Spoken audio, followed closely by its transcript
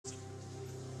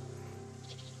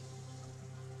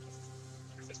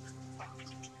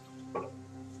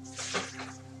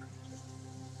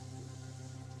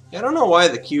Yeah, I don't know why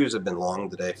the queues have been long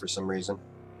today for some reason.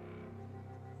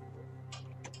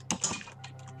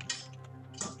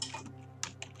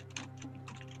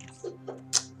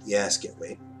 Yes, get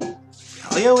late.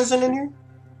 Galio isn't in here?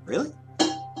 Really?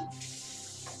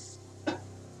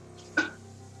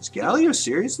 Is Galio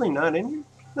seriously not in here?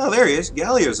 No, there he is.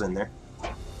 Galio's in there.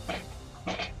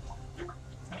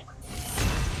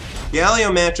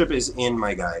 Galio matchup is in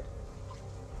my guide.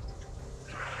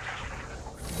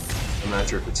 I'm not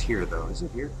sure if it's here, though. Is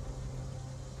it here?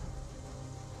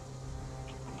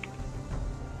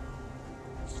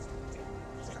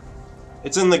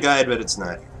 It's in the guide, but it's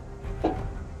not here.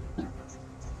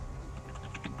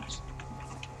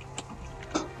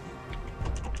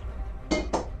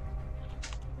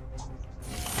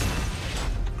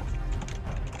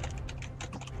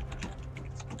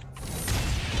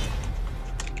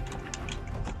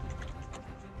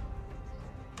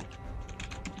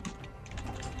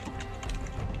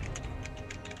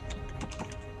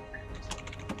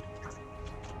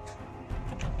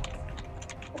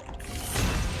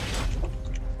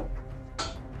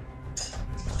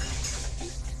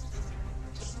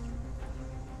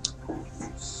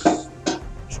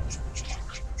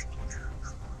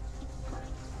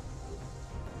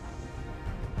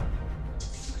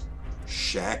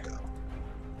 Shaco.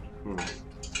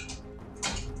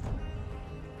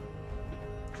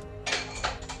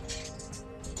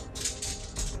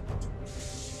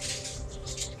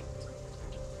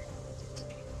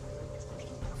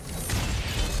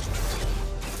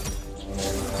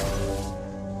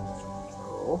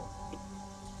 Oh.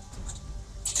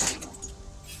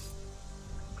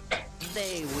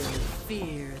 They will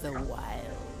fear the wild.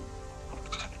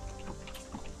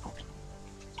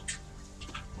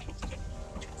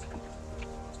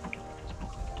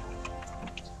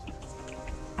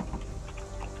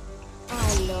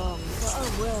 I long for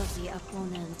a worthy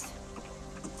opponent.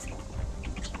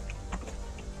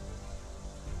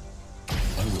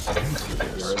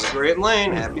 There's a great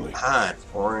lane. Happy hot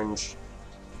orange.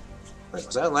 Wait,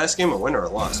 was that last game a win or a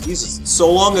loss? Jesus, it's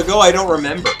so long ago I don't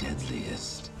remember.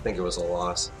 Deadliest. I think it was a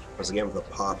loss. It was a game with a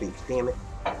poppy. Damn it.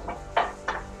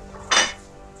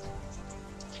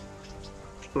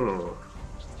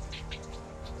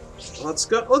 Let's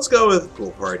go with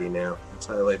Pool Party now. Let's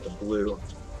highlight the blue.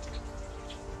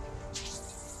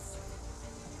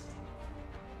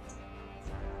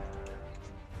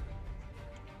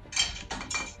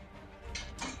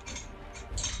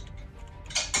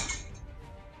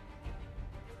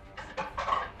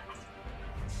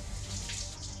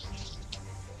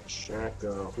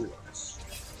 Shaco. Who else?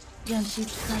 Don't you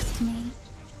trust me?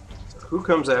 So who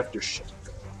comes after Shaco?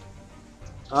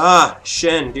 Ah,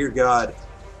 Shen, dear God.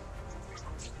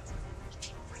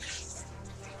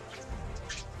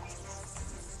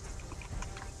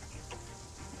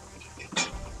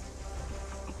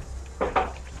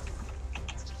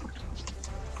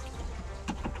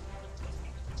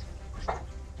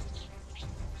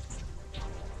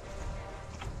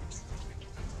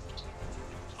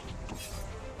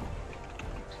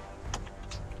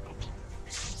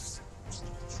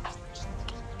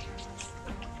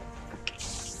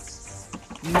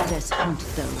 Let us hunt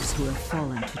those who have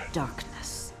fallen to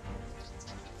darkness.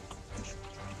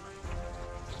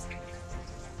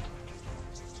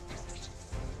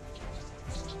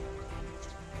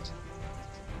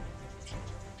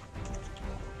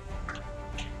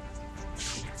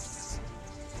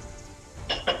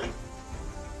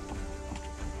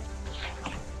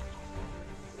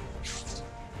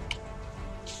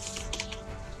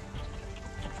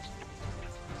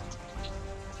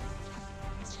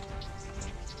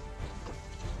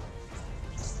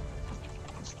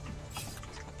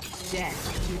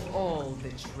 Death to all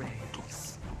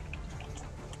betrayals.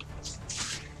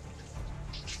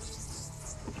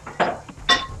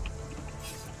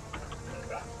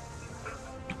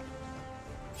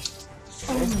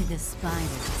 Only the spider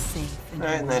is safe.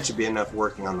 Alright, and that should be enough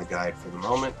working on the guide for the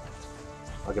moment.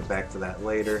 I'll get back to that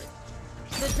later.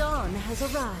 The dawn has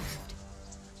arrived.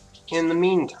 In the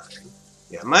meantime,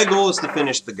 yeah, my goal is to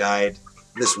finish the guide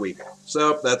this week.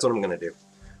 So that's what I'm going to do.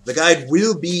 The guide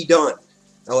will be done.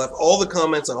 I'll have all the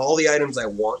comments on all the items I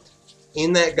want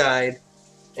in that guide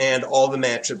and all the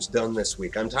matchups done this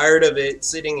week. I'm tired of it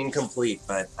sitting incomplete,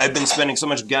 but I've been spending so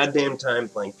much goddamn time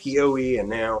playing PoE and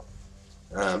now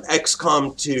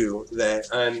XCOM 2 that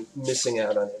I'm missing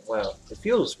out on it. Wow, it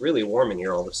feels really warm in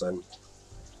here all of a sudden.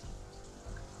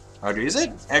 Audrey, is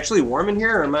it actually warm in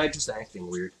here or am I just acting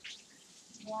weird?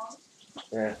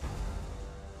 Yeah.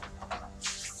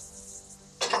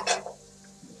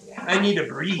 I need a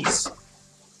breeze.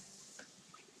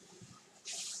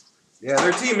 Yeah, Yeah,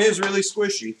 their team is really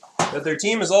squishy, but their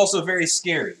team is also very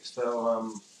scary.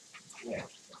 So, yeah.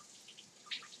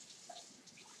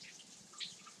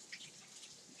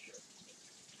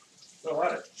 A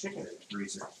lot of chicken in the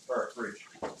freezer, or fridge.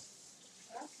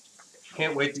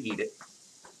 Can't wait to eat it.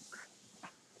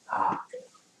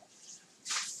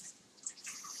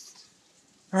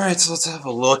 Alright, so let's have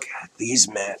a look at these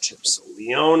matchups.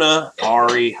 Leona,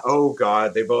 Ari, oh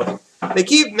god, they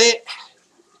keep,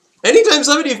 anytime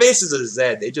somebody faces a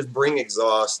Zed, they just bring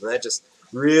exhaust, and that just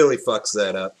really fucks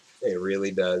that up. It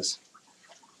really does.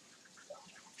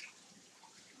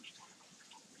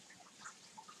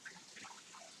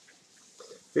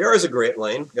 Fiora is a great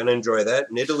lane. Gonna enjoy that.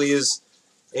 Nidalee is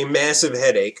a massive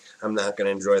headache. I'm not gonna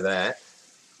enjoy that.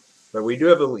 But we do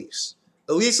have Elise.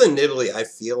 Elise and Nidalee, I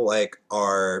feel like,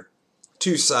 are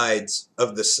two sides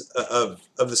of the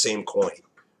same coin,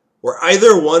 where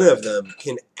either one of them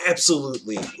can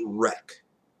absolutely wreck.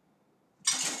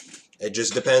 It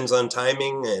just depends on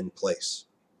timing and place.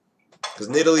 Because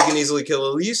Nidalee can easily kill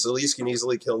Elise, Elise can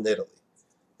easily kill Nidalee.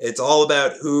 It's all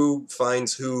about who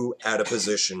finds who out of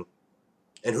position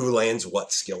and who lands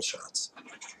what skill shots.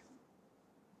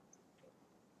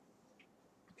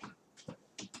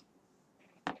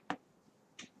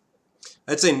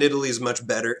 I'd say Nidalee's much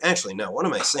better. Actually, no, what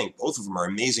am I saying? Both of them are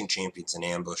amazing champions in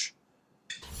ambush.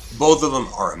 Both of them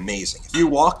are amazing. If you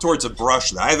walk towards a brush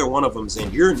that either one of them's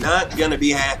in, you're not going to be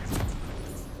happy.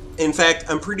 In fact,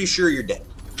 I'm pretty sure you're dead.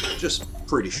 Just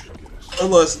pretty sure.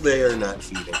 Unless they are not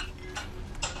feeding.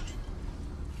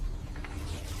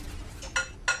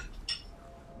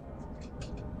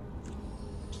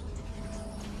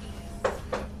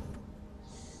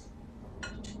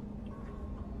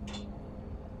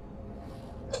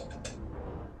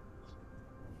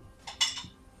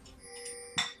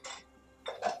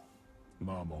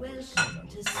 Welcome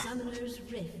to Summoner's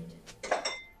Rift.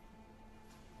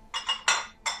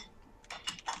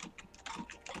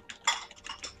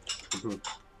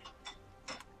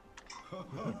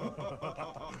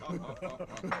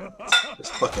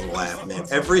 Just fucking laugh, man.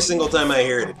 Every single time I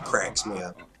hear it, it cracks me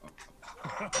up.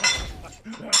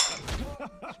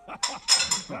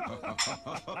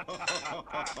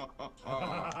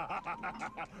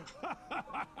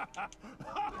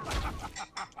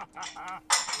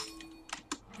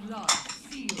 Blood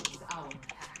seals our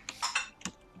pact.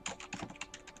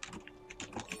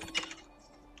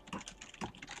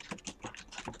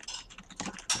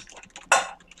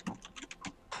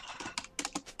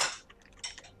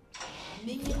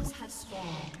 Minions have spawned.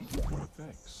 Well,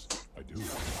 thanks. I do.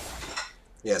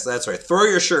 Yes, that's right. Throw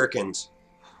your shurikens.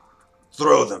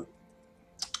 Throw them.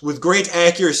 With great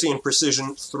accuracy and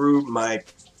precision through my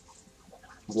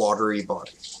watery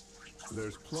body.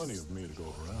 There's plenty of me to go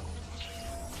around.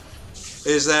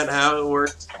 Is that how it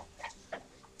worked?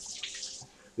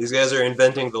 These guys are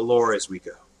inventing the lore as we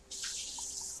go.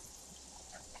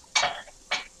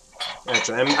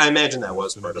 Actually, I imagine that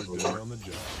was part of the lore.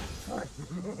 Alright.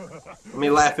 Let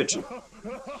me laugh at you.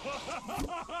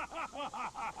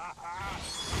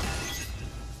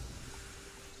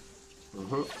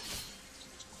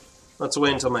 Let's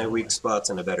wait until my weak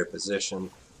spot's in a better position.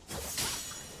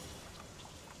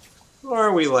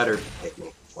 Or we let her hit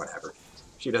me. Whatever.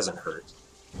 She doesn't hurt.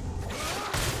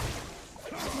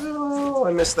 Oh,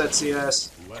 I missed that CS.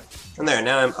 And there,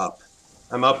 now I'm up.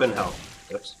 I'm up in health.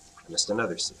 Oops, I missed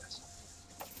another CS.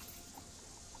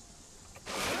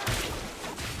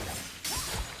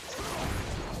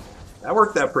 That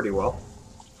worked out pretty well.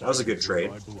 That was a good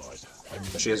trade.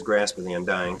 She has Grasp of the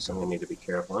Undying, so I'm going to need to be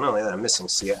careful. And not only that, I'm missing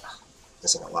CS.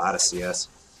 Missing a lot of CS.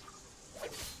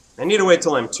 I need to wait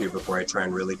till I'm 2 before I try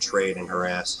and really trade and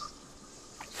harass.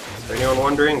 For anyone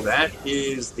wondering, that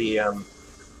is the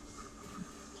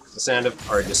sound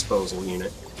of our disposal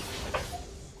unit.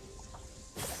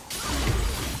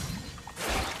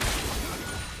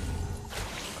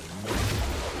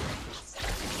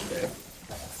 Okay.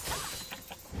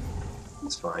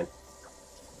 It's fine.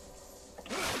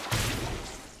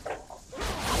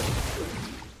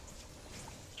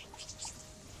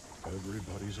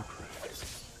 Everybody's a critic.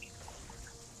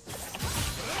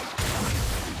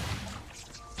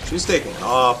 She's taking an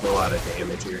awful lot of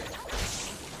damage here.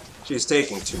 She's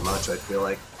taking too much, I feel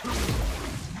like.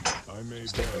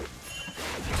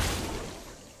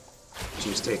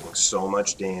 She's taking so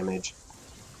much damage.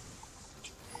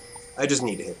 I just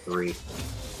need to hit 3.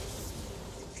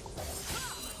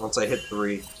 Once I hit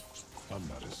 3... There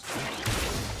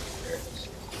it is.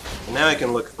 And now I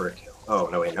can look for a kill. Oh,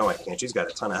 no, wait, no I can't. She's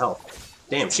got a ton of health.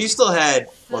 Damn, she still had...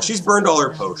 Well, she's burned all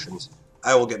her potions.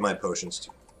 I will get my potions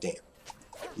too. Damn.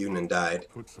 Yunan died.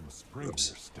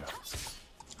 Oops.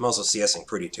 I'm also CSing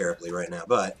pretty terribly right now,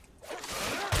 but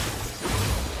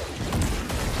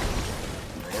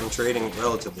I am trading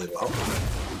relatively well.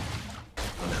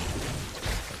 Oh,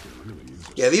 no.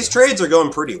 Yeah, these trades are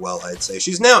going pretty well, I'd say.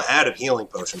 She's now out of healing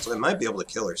potions, so I might be able to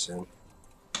kill her soon.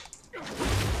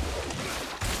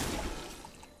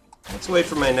 Let's wait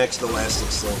for my next elastic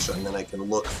slingshot, and then I can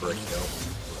look for a kill.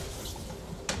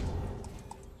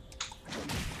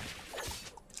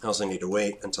 I also need to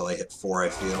wait until I hit 4, I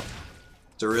feel,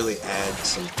 to really add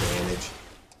some damage.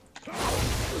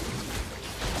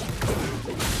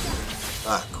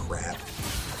 Ah, crap.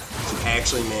 She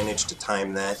actually managed to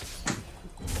time that.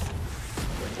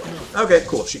 Okay,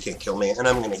 cool. She can't kill me, and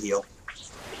I'm gonna heal.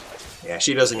 Yeah,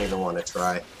 she doesn't even want to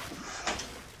try.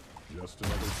 Just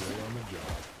another day on the job.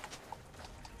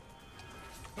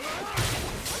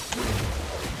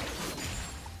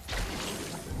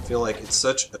 I feel like it's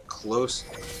such a close...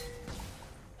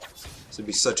 This would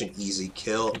be such an easy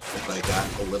kill if I got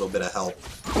a little bit of help.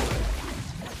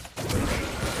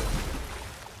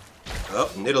 Oh,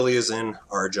 Nidalee is in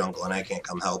our jungle, and I can't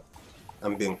come help.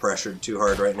 I'm being pressured too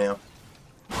hard right now.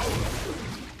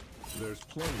 There's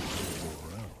plenty to go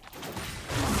around.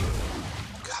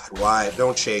 God, why?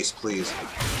 Don't chase, please. I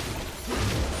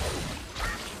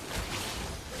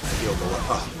feel the...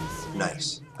 Oh,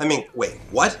 nice. I mean, wait,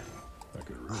 what? I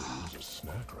could really use a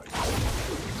snack right now.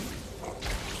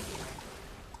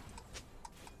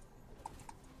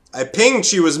 I pinged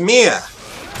she was Mia!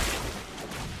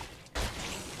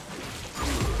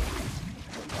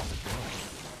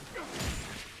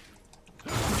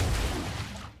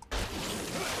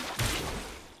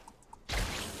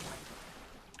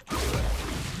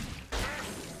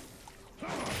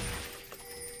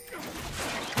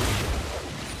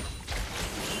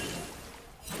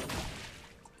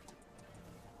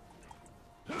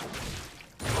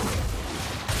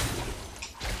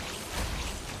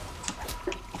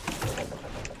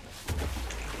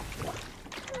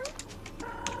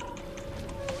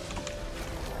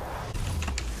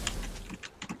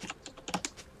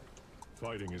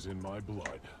 Fighting is in my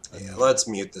blood. Yeah, let's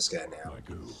mute this guy now. My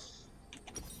goo.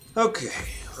 Okay,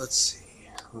 let's see.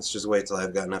 Let's just wait till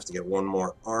I've got enough to get one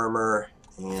more armor,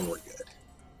 and we're good.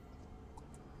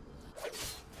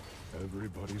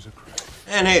 Everybody's a crack.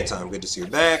 And hey, Tom, good to see you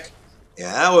back.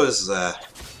 Yeah, that was,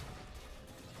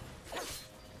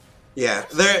 yeah,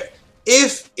 there...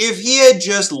 If he had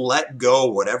just let go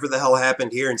whatever the hell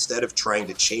happened here instead of trying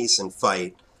to chase and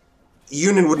fight,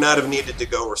 Yunin would not have needed to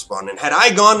go respond. And had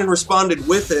I gone and responded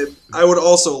with him, I would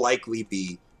also likely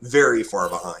be very far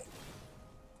behind.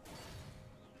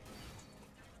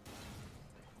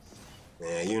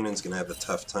 Yeah, Yunin's gonna have a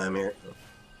tough time here.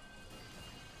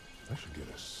 I should get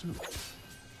a suit.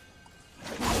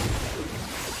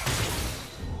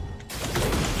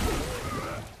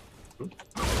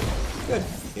 Good.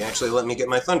 He actually let me get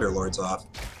my Thunderlords off.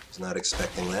 Was not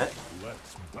expecting that.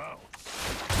 Let's bounce.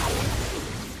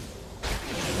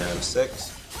 Down to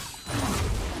 6.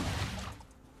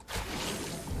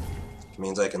 Which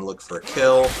means I can look for a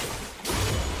kill.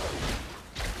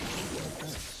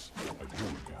 Thanks. I do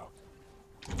look out.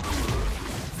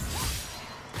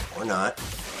 Or not.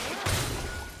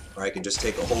 Or I can just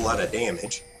take a whole lot of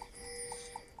damage.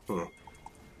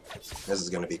 This is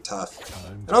going to be tough.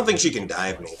 I don't think she can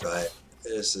dive me, but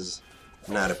this is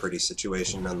not a pretty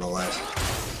situation nonetheless.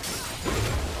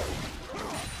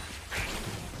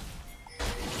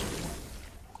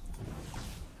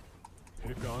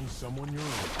 Pick on someone you're on.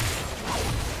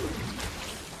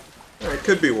 It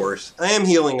could be worse. I am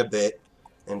healing a bit,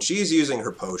 and she's using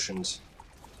her potions.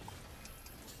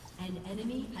 An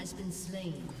enemy has been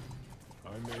slain.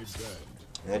 I may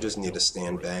bend. I just need to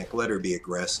stand back. Let her be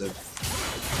aggressive.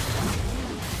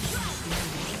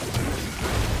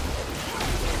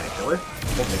 Can I kill her? I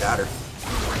think I got her.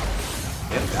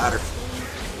 Yep, got her.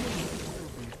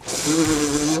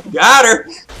 Got her!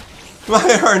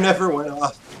 My R never went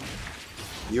off.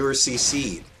 You were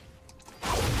CC'd.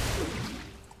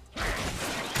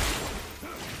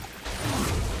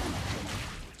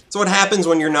 That's what happens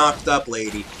when you're knocked up,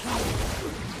 lady.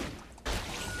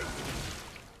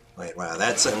 Wait, wow,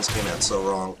 that sentence came out so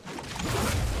wrong.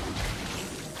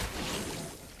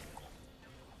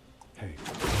 Hey.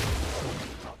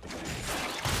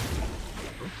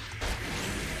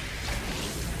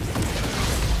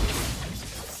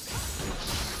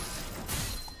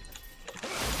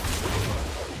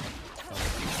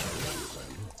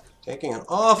 Taking an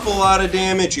awful lot of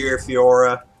damage here,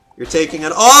 Fiora. You're taking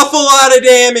an awful lot of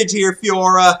damage here,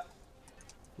 Fiora.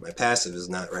 My passive is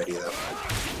not ready, though.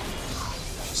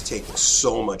 She's taking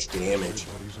so much damage.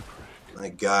 My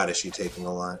god, is she taking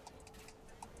a lot.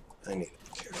 I need to be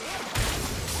careful.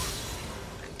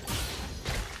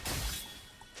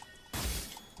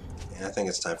 I think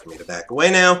it's time for me to back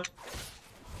away now.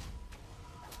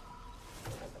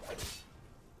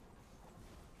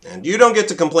 And you don't get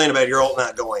to complain about your ult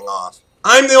not going off.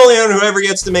 I'm the only one who ever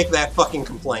gets to make that fucking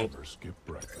complaint. Skip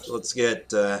breakfast. So let's get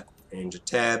Ninja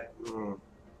Tab. Yeah,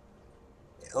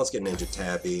 let's get Ninja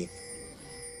Tabby.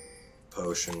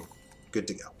 Potion. Good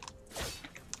to go.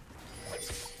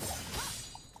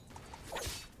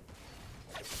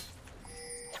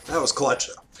 That was clutch,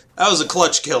 though. That was a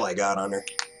clutch kill I got on her.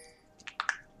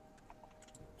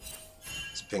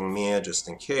 Let's ping Mia just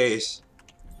in case.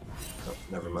 Oh,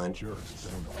 never mind. Jerks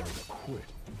don't know how to quit.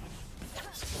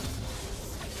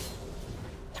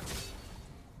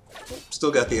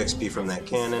 Still got the XP from that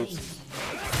cannon. Look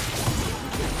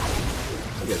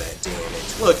at that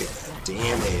damage. Look at that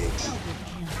damage.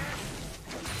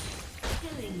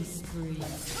 Killing spree.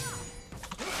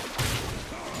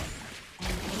 An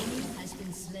enemy has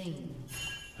been slain.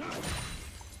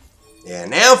 Yeah,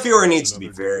 now Fiora needs to be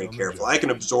very careful. I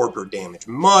can absorb her damage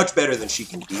much better than she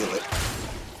can deal it.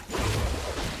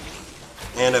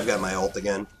 And I've got my ult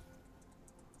again.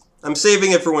 I'm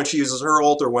saving it for when she uses her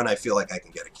ult or when I feel like I can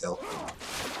get a kill.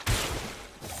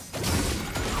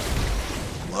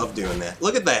 Love doing that.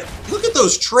 Look at that. Look at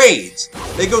those trades.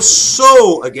 They go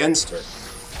so against her.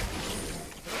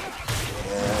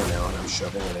 Yeah, I know, and I'm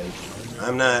shoving it in.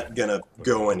 I'm not gonna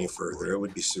go any further. It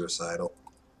would be suicidal.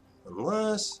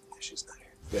 Unless... she's not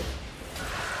here. Good.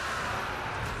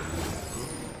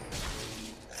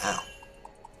 Ow.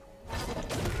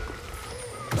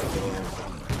 Damn.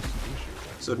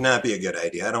 This would not be a good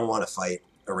idea. I don't want to fight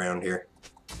around here.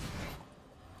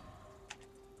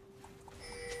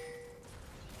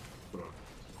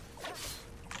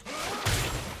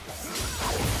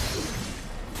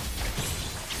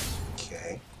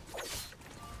 Okay.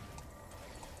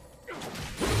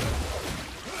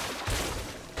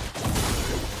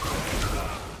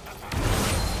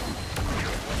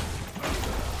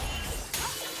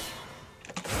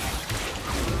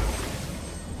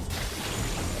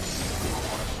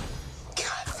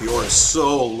 Fiora's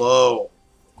so low.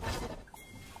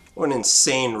 What an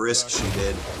insane risk she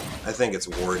did. I think it's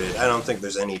warded. I don't think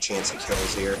there's any chance of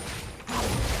kills here.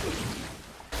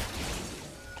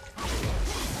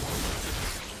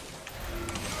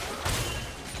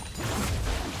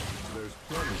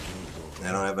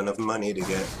 I don't have enough money to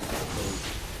get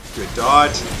good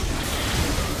dodge.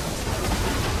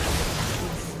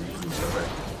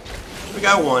 We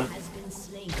got one.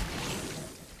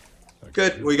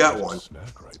 Good, we got one.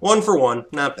 1 for 1,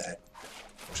 not bad.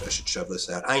 Actually, I should shove this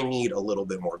out. I need a little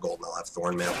bit more gold and I'll have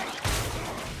Thorn Mail.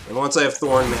 And once I have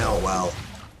Thorn Mail, well,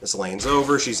 this lane's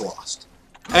over, she's lost.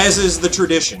 As is the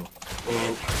tradition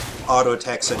in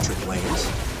auto-attack centric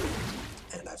lanes.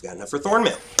 And I've got enough for Thorn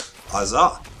Mail.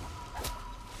 Huzzah!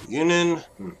 Yunin.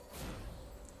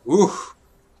 Ooh,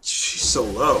 she's so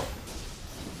low.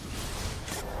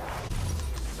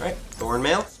 Alright, Thorn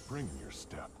Mail. Bring your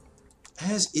step.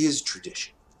 As is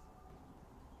tradition.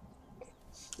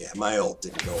 Yeah, my ult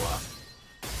didn't go off.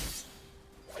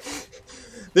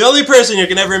 The only person who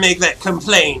can ever make that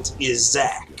complaint is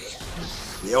Zach.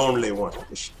 The only one.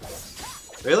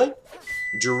 Really?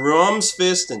 Jerome's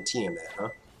Fist and Tiamat, huh?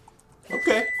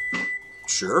 Okay.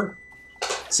 Sure.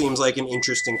 Seems like an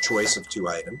interesting choice of 2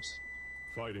 items.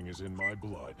 Fighting is in my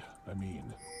blood. I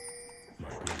mean, my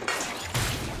blood.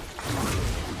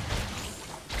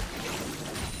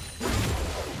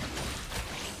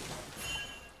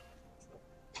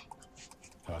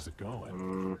 How's it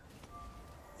going?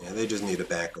 Yeah, they just need to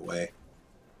back away.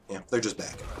 Yeah, they're just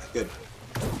backing away. Good.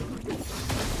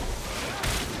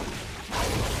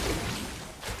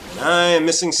 And I am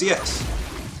missing CS.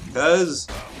 Because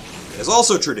it is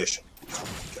also tradition. Oh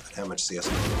my god, how much CS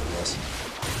am I doing this?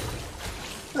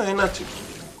 Not too bad.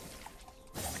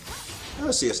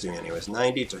 How's CS doing anyways?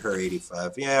 90 to her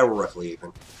 85. Yeah, we're roughly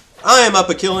even. I am up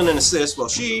a kill and an assist, while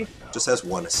she just has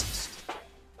 1 assist.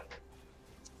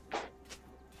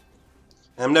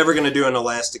 I'm never going to do an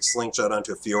elastic slingshot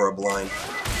onto a Fiora blind.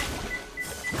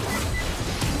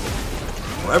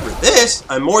 However, this,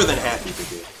 I'm more than happy to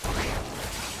do.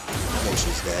 I think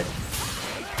she's dead.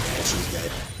 Yeah, she's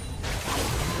dead.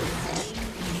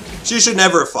 She should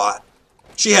never have fought.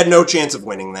 She had no chance of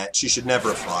winning that. She should never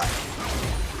have fought.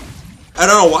 I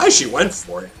don't know why she went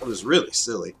for it. It was really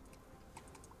silly.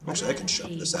 Actually, I can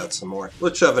shove this out some more.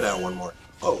 Let's shove it out one more.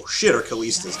 Oh shit, her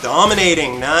Kalista's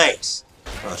dominating. Nice.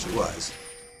 Well, she was.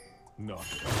 No.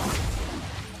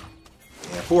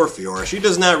 Yeah, poor Fiora. She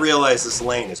does not realize this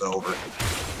lane is over.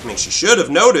 I mean, she should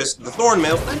have noticed the Thorn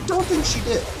Mail, but I don't think she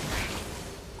did.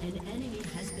 An enemy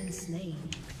has been slain.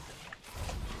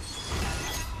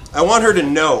 I want her to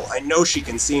know. I know she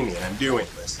can see me, and I'm doing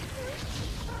this.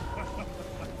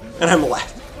 And I'm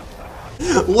laughing.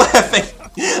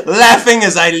 Laughing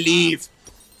as I leave.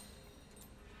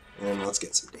 And let's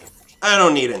get some damage. I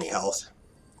don't need any health.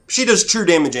 She does true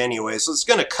damage anyway, so it's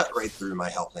gonna cut right through my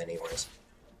health anyways.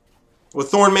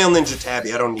 With Thornmail Ninja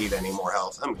Tabby, I don't need any more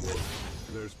health. I'm good.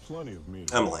 There's plenty of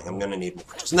meat. I'm lying. I'm gonna need more.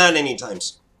 Just not anytime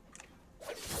soon.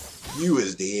 You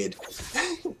is dead.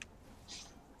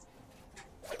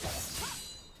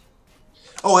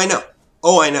 Oh, I know.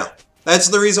 Oh, I know. That's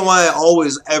the reason why I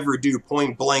always ever do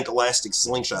point-blank elastic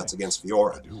slingshots against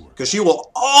Fiora. Because she will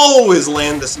always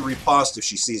land this riposte if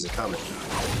she sees it coming.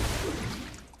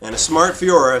 And a smart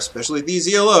Fiora, especially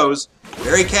these ELOs,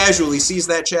 very casually sees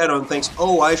that shadow and thinks,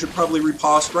 oh, I should probably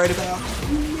riposte right about.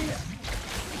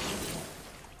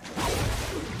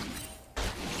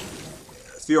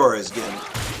 Fiora is getting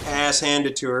ass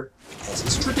handed to her, as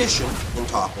is tradition in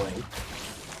top lane.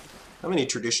 How many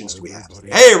traditions do we have?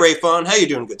 Hey, Rayfon, how you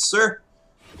doing, good sir?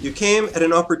 You came at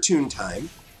an opportune time,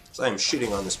 so I am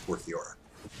shitting on this poor Fiora.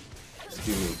 I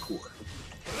do mean poor.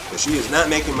 But she is not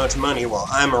making much money while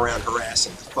I'm around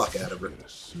harassing the fuck out of her.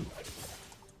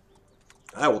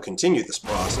 I will continue this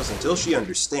process until she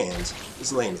understands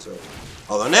this lane is over.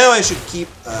 Although now I should keep,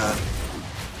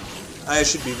 I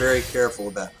should be very careful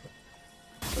about...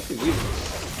 What are you doing?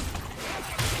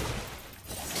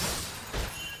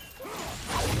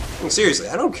 I mean, seriously,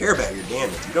 I don't care about your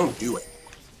damage. You don't do it.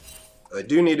 I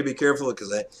do need to be careful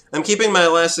because I'm keeping my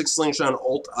Elastic Slingshot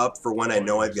ult up for when I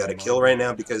know I've got a kill right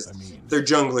now because if their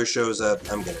jungler shows up,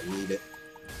 I'm going to need it.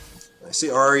 I see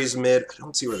Ahri's mid. I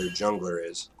don't see where their jungler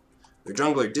is. Their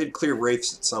jungler did clear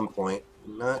Wraiths at some point,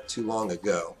 not too long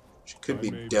ago. She could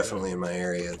be definitely in my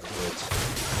area of the woods.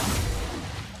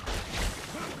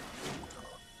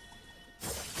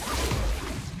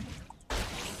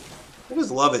 I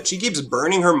just love it. She keeps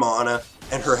burning her mana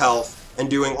and her health and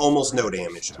doing almost no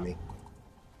damage to me.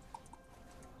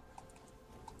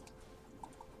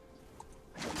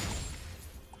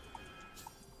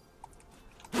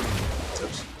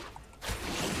 Oops.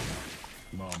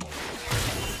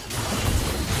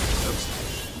 Oops.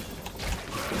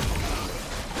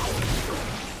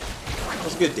 That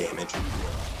was good damage.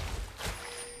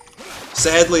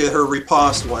 Sadly, her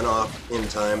riposte went off in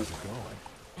time.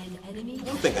 I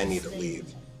don't think I need to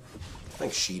leave. I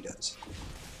think she does.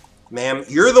 Ma'am,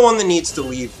 you're the one that needs to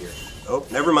leave here. Oh,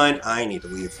 never mind. I need to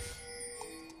leave.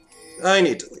 I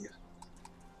need to leave.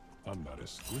 I'm not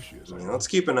as squishy as I Let's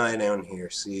keep an eye down here.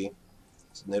 See,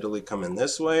 is Nidalee coming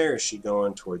this way, or is she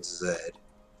going towards Zed?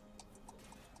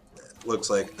 Looks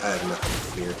like I have nothing to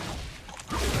fear.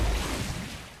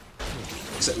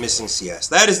 Except missing CS.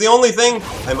 That is the only thing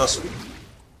I must fear.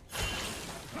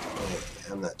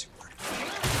 Yeah, I'm not too worried.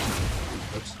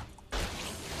 Oops.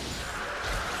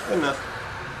 Good enough.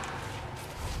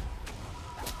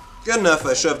 Good enough,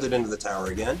 I shoved it into the tower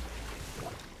again.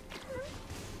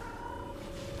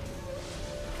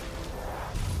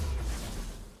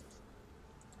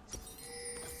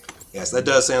 Yes, that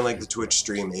does sound like the Twitch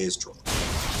stream is trolling.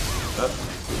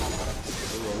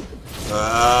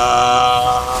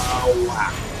 Wow.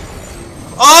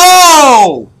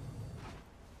 Oh!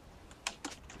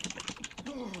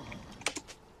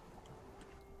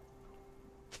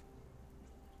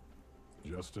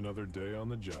 Just another day on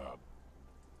the job.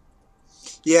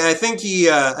 Yeah, I think he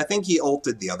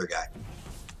ulted the other guy.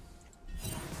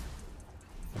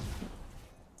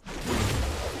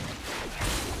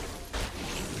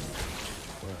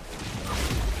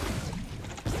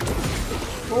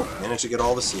 Oh, managed to get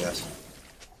all the CS.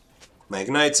 My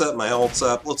Ignite's up, my ult's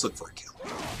up. Let's look for a kill.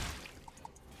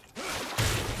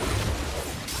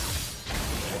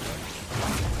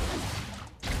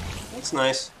 That's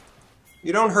nice.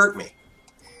 You don't hurt me.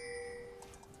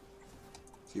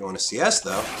 If you want to CS,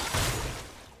 though.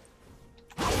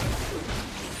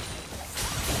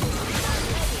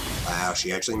 Wow,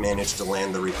 she actually managed to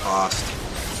land the riposte.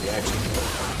 She actually...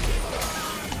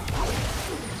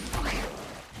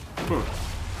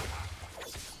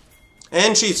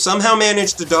 And she somehow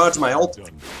managed to dodge my ult.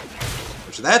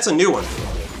 Which, that's a new one.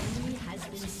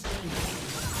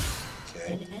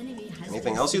 Okay.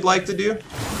 Anything else you'd like to do?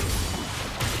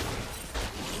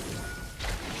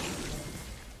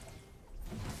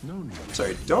 I'm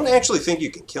sorry, don't actually think you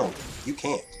can kill me. You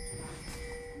can't.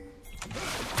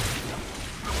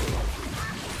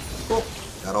 Cool.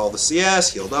 Got all the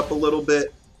CS, healed up a little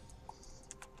bit.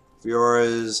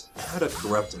 Fiora's out of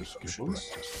corrupting potions.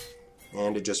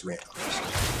 And it just ran off.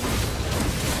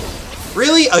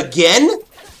 Really? Again?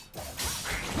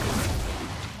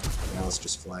 Now let's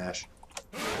just flash.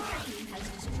 Is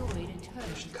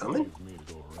she coming?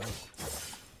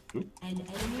 An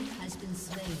enemy has been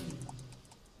slain.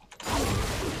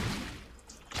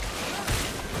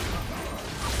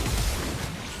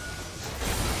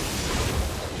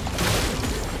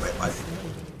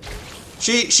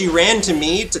 She ran to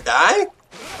me to die?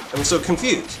 I'm so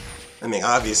confused. I mean,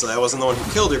 obviously I wasn't the one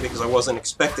who killed her because I wasn't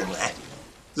expecting that.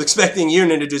 I was expecting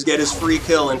Yunin to just get his free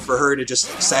kill and for her to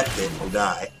just accept it and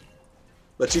die.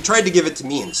 But she tried to give it to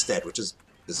me instead, which is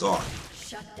bizarre.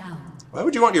 Shut down. Why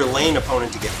would you want your lane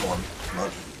opponent to get more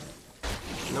money?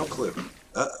 No clue.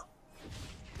 Uh-oh.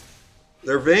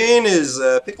 Their Vayne is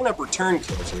picking up return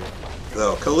kills here.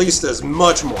 Though, Kalista is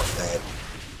much more fed.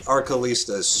 Our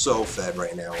Kalista is so fed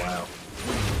right now, wow.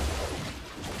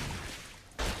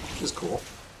 This is cool.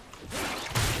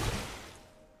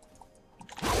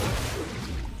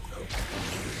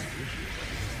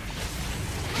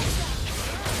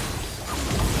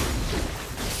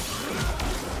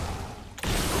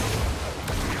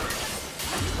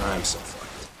 I'm so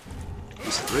fucked. At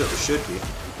least it really should be.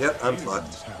 Yep, I'm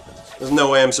fucked. There's no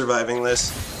way I'm surviving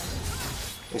this.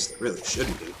 At least it really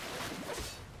shouldn't be.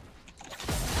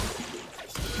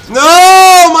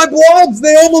 No! My blobs!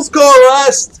 They almost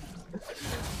coalesced!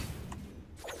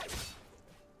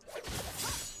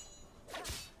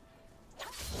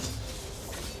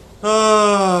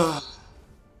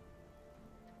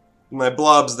 My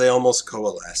blobs, they almost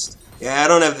coalesced. Yeah, I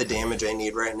don't have the damage I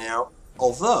need right now.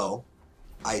 Although,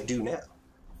 I do now.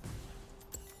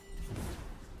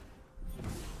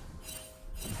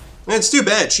 And it's too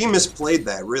bad. She misplayed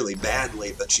that really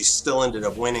badly, but she still ended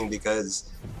up winning because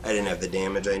I didn't have the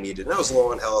damage I needed. And I was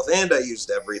low on health, and I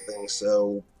used everything,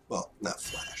 so... Well, not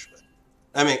Flash, but...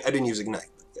 I mean, I didn't use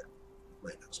Ignite, but yeah.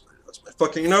 My nose, my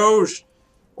fucking nose!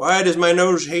 Why does my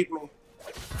nose hate me?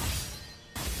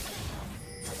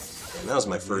 And that was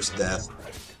my first death.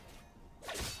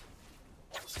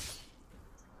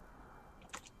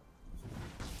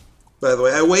 By the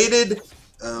way, I waited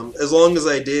as long as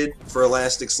I did for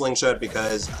Elastic Slingshot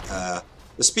because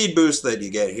the speed boost that you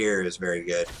get here is very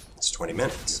good. It's 20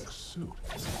 minutes. So.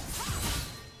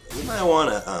 You might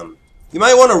want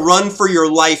to run for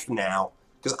your life now,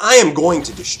 because I am going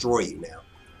to destroy you now.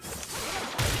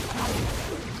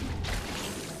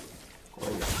 I'm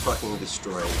going to fucking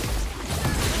destroy you.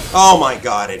 Oh my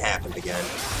god, it happened again.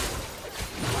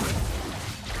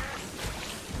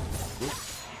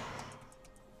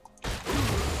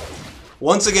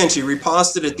 Once again, she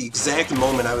riposted at the exact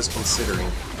moment I was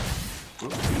considering. Yeah,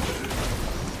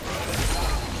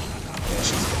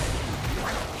 she's dead.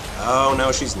 Oh,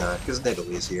 no, she's not, because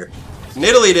Nidalee's here. If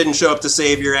Nidalee didn't show up to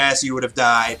save your ass, you would have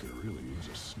died.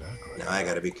 Now I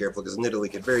gotta be careful, because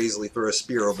Nidalee could very easily throw a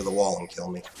spear over the wall and kill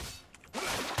me.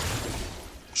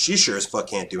 She sure as fuck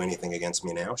can't do anything against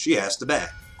me now. She has to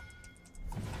back.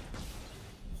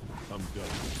 I'm done.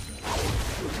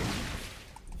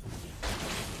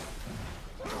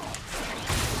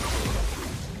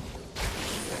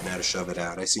 Now to shove it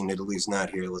out. I see Nidalee's not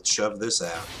here. Let's shove this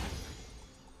out.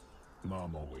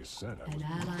 Mom always said I was. An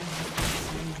ally has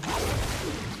been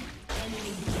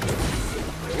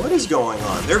slain. What is going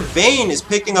on? Their Vayne is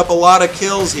picking up a lot of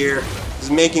kills here. This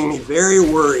is making me very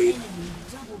worried.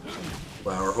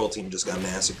 Wow, our whole team just got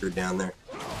massacred down there.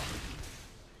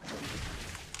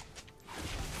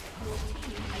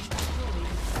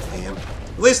 Damn.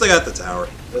 At least I got the tower.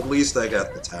 At least I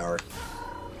got the tower.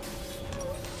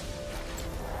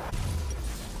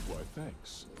 Why,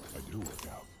 thanks. I do work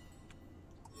out.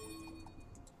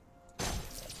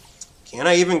 Can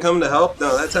I even come to help?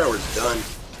 No, that tower's done.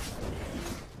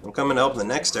 I'm coming to help the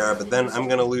next tower, but then I'm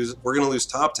gonna lose. We're gonna lose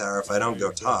top tower if I don't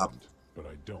go top. But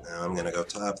I don't. No, I'm gonna go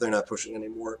top. They're not pushing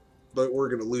anymore. But we're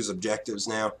gonna lose objectives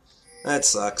now. That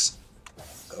sucks.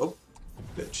 Oh,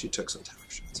 good. She took some tower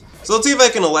shots. So let's see if I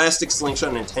can Elastic Slingshot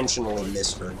and intentionally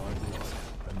miss her.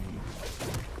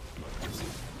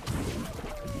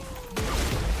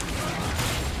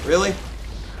 Really?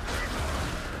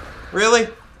 Really?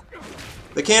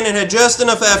 The cannon had just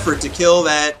enough effort to kill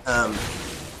that,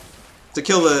 to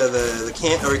kill the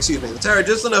tower had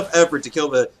just enough effort to kill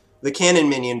the cannon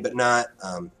minion, but not,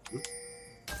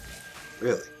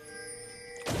 really.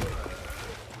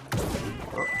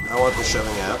 Well, I want the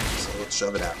shoving out, so let's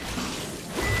shove it out.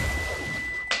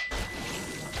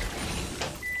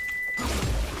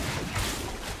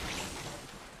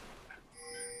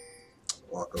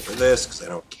 Walk over this, because I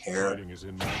don't care. Fighting is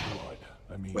in my blood.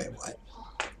 I mean, Wait, what?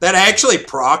 That actually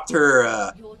procced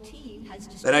her, Your team has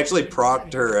destroyed that actually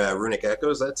procced her, Runic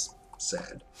Echoes? That's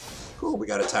sad. Cool, we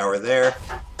got a tower there.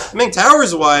 I mean,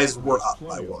 towers-wise, we're up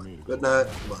by one, but not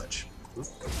much.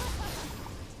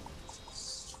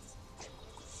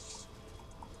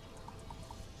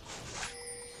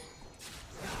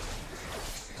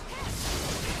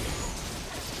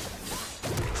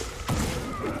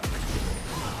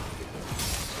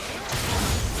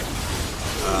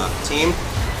 Team.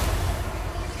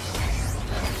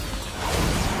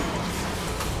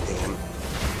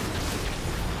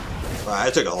 Wow, I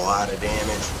took a lot of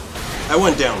damage. I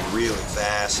went down really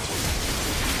fast.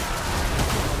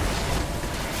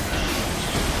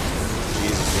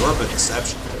 Jesus, you're a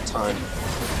deception at a time.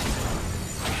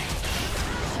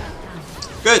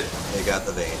 Good. They got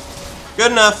the vein.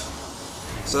 Good enough.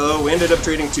 So we ended up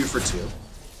trading 2 for 2.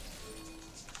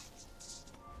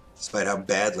 Despite how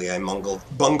badly I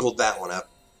bungled that one up.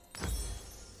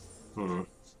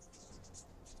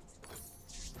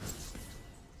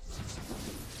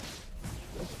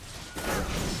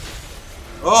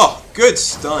 Oh, good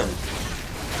stun.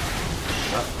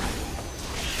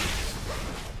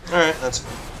 Alright, that's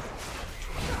fine.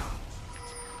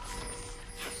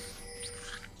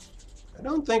 I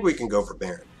don't think we can go for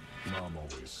Baron. Mom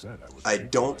always said I was. I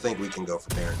don't think we can go for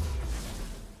Baron.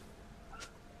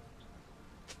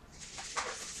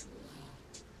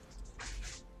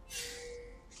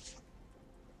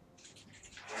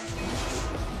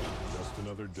 Just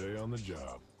another day on the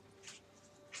job.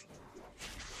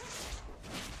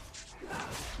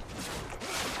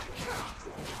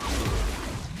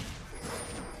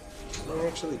 Can I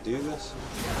actually do this?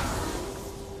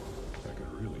 I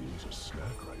could really use a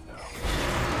snack right now.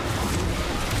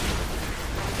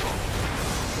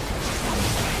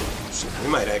 Shit, we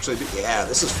might actually be. Yeah,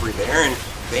 this is free Baron.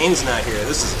 Bane's not here.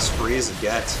 This is as free as it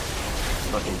gets.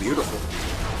 Fucking beautiful.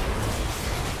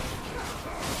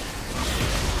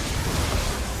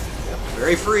 Yep,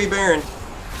 very free Baron.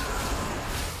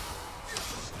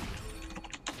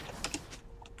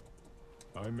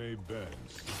 I may bend.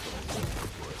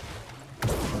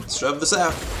 Let's shove this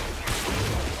out.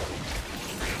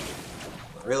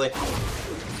 Really?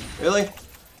 Really?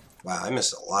 Wow, I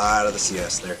missed a lot of the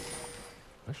CS there.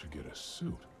 I should get a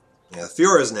suit. Yeah,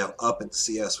 Fiora is now up in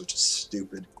CS, which is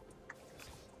stupid.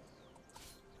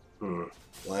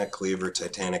 Black Cleaver,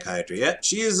 Titanic Hydra. Yeah,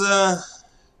 she's,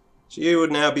 she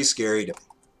would now be scary to me.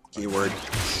 Keyword,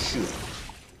 shoot.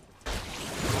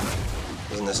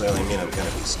 Doesn't necessarily mean I'm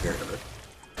gonna be scared of her.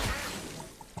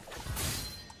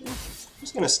 I'm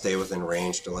just gonna stay within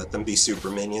range to let them be super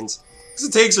minions. Because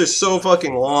it takes her so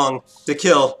fucking long to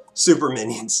kill super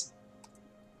minions.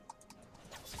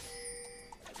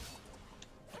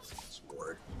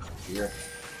 Sword up here.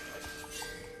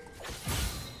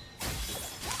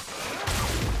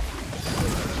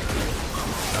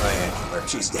 Oh yeah,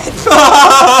 she's dead.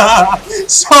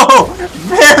 So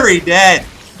very dead.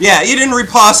 Yeah, you didn't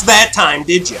riposte that time,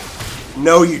 did you?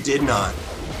 No, you did not.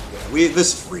 Yeah,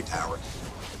 this is free tower.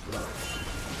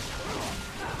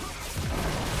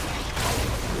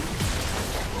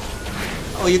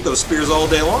 I'll eat those spears all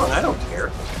day long. I don't care.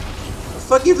 What the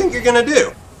fuck do you think you're gonna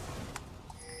do?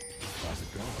 How's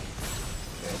it going?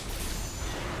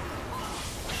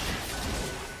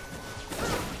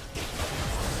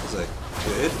 Is that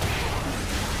good?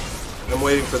 I'm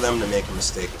waiting for them to make a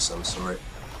mistake of some sort.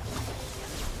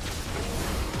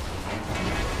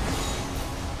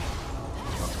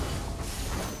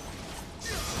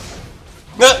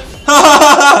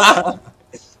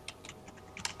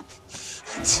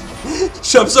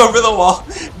 Jumps over the wall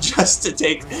just to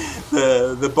take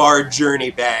the bard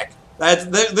journey back.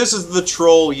 This is the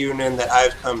troll union that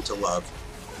I've come to love.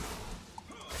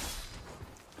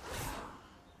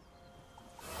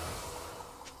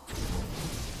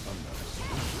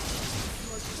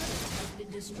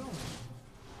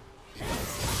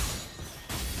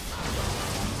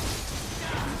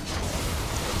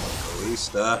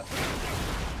 Kalista.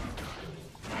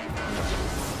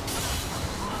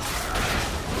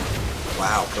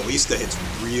 Wow, Kalista hits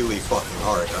really fucking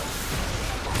hard, huh?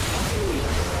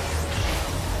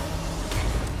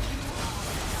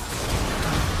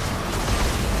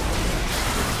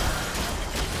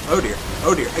 Oh dear,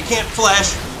 oh dear, I can't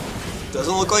flash.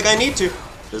 Doesn't look like I need to.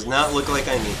 Does not look like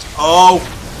I need to. Oh,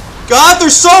 God, they're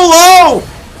so low!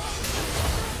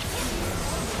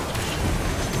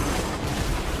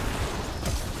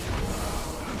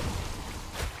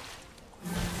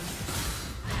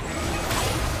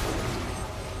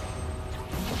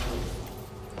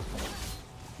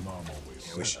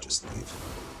 We should just leave.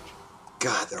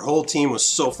 God, their whole team was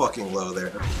so fucking low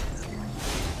there.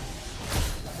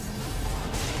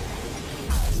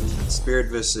 Spirit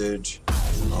Visage,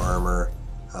 armor.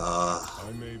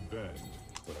 I may bend,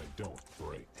 but I don't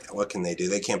break. Yeah, what can they do?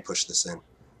 They can't push this in.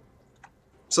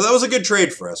 So that was a good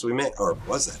trade for us. We made, or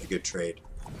was that a good trade?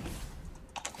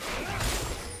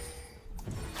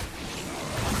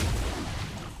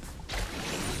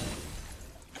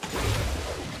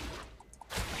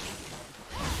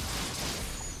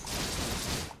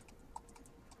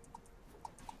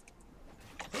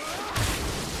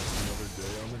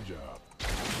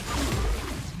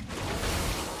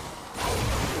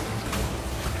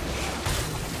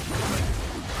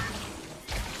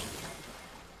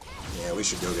 we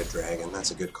should go get Dragon.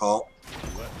 That's a good call.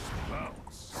 Let's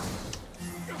bounce.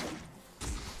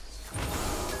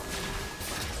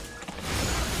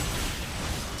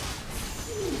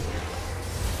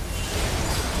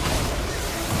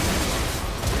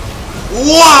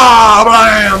 Wow!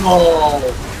 Bam! Oh.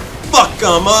 Fuck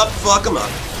him up! Fuck him up!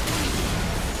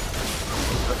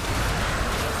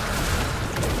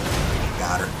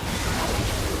 Got her.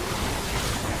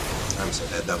 I'm so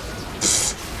dead though.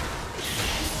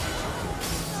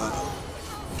 Uh-oh.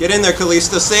 Get in there,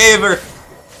 Kalista! Save her!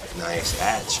 Nice.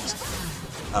 That's just.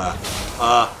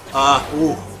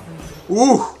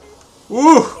 Ooh.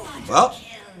 Well.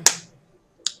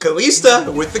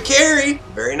 Kalista with the carry.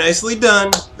 Very nicely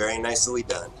done. Very nicely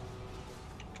done.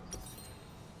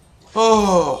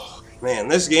 Oh, man,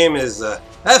 this game is, that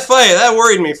fight, that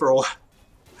worried me for a while.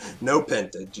 No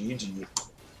Penta, GG.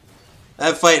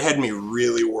 That fight had me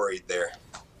really worried there.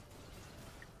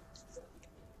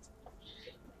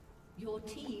 Your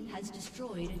team has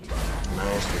destroyed a tower.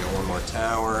 Nice, we got one more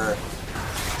tower.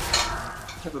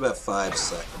 I have about 5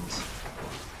 seconds.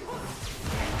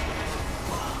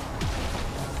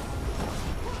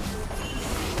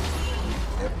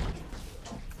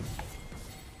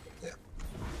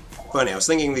 Funny, I was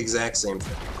thinking the exact same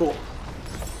thing. Cool.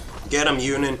 Get him,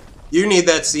 Yunin. You need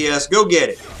that CS. Go get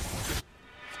it.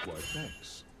 Why,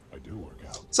 thanks. I do work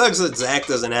out. Sucks that Zac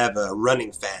doesn't have a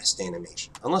running fast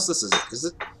animation. Unless this is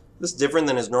this different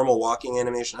than his normal walking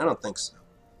animation? I don't think so.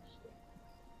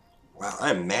 Wow,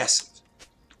 I'm massive.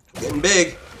 Getting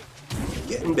big.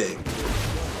 Getting big.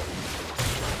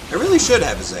 I really should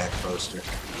have a Zac poster.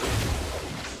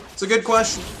 It's a good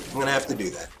question. I'm gonna have to do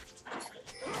that.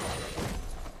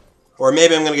 Or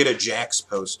maybe I'm gonna get a Jax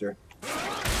poster.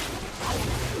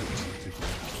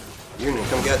 Union,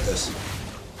 come get this.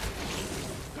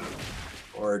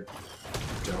 Or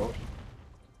don't.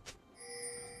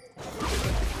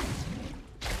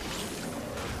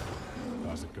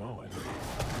 How's it going?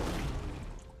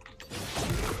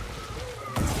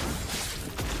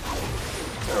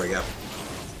 There we go.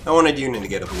 I wanted Union to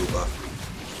get a blue buff.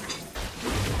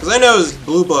 Because I know his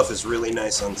blue buff is really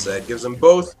nice on Zed. Gives them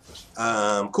both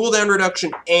cooldown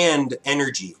reduction and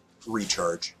energy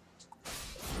recharge.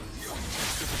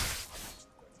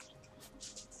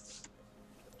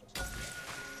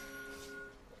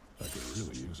 I could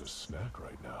really use a snack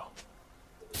right now.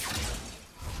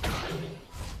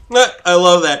 I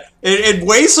love that. It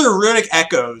wastes her runic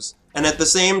echoes, and at the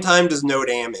same time does no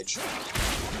damage.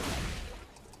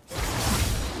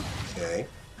 Okay.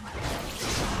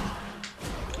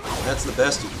 That's the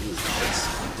best you can do.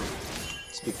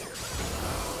 Let's be careful.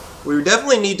 We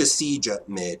definitely need to siege up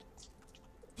mid.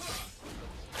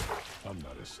 I'm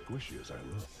not as squishy as I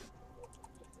look.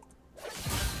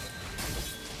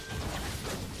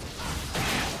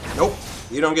 Nope.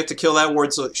 You don't get to kill that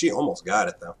ward, so she almost got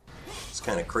it, though. It's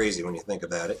kind of crazy when you think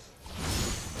about it.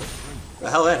 The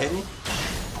hell that hit me?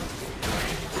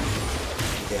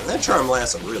 Damn, that charm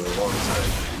lasts a really long time.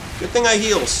 Good thing I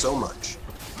heal so much.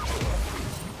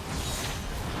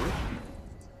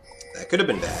 That could have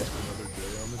been bad. Another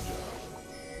day on the job.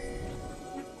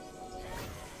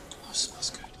 Oh, smells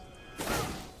good.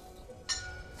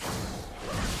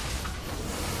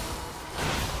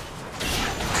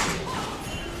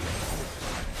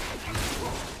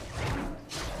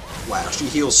 Wow, she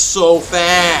heals so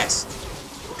fast.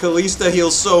 Kalista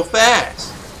heals so fast.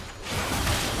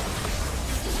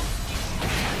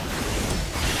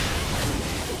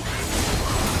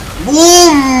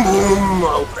 Boom! Boom!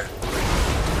 Oh crap.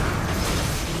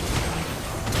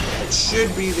 That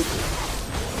should be the...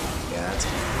 Yeah, that's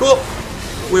cool.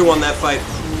 We won that fight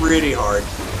pretty hard.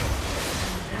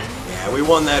 Yeah, we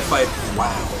won that fight.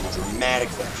 Wow, in dramatic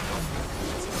fashion.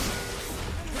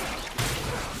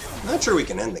 Not sure we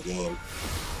can end the game.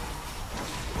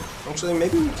 Actually,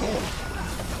 maybe we can.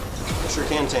 I sure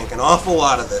can tank an awful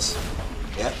lot of this.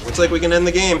 Yeah, looks like we can end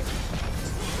the game.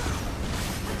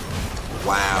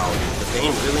 Wow, did the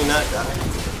Bane really not die?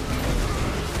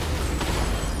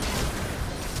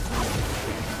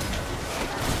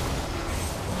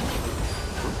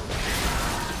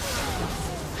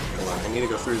 Hold on, I need to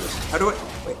go through this. How do I...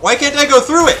 Wait, why can't I go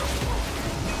through it?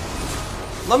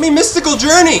 Let me mystical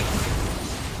journey!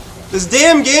 This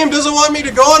damn game doesn't want me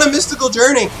to go on a mystical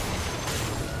journey.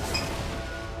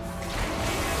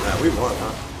 Nah, we won,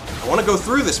 huh? I want to go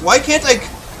through this. Why can't I...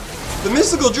 The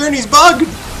mystical journey's bugged!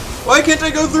 Why can't I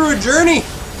go through a journey?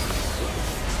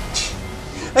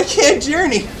 I can't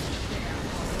journey.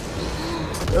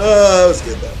 Oh, that was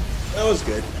good, though. That was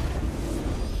good.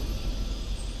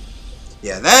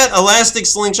 Yeah, that elastic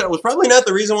slingshot was probably not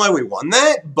the reason why we won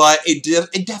that, but it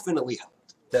definitely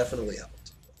helped. Definitely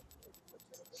helped.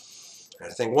 I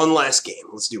think one last game.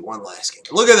 Let's do one last game.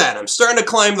 Look at that. I'm starting to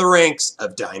climb the ranks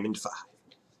of Diamond 5.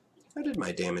 How did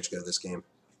my damage go this game?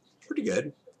 Pretty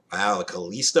good. Wow, the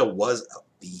Kalista was a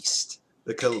beast.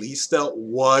 The Kalista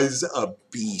was a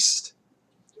beast.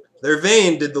 Their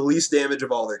Vayne did the least damage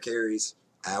of all their carries.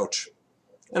 Ouch.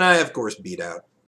 And I, of course, beat out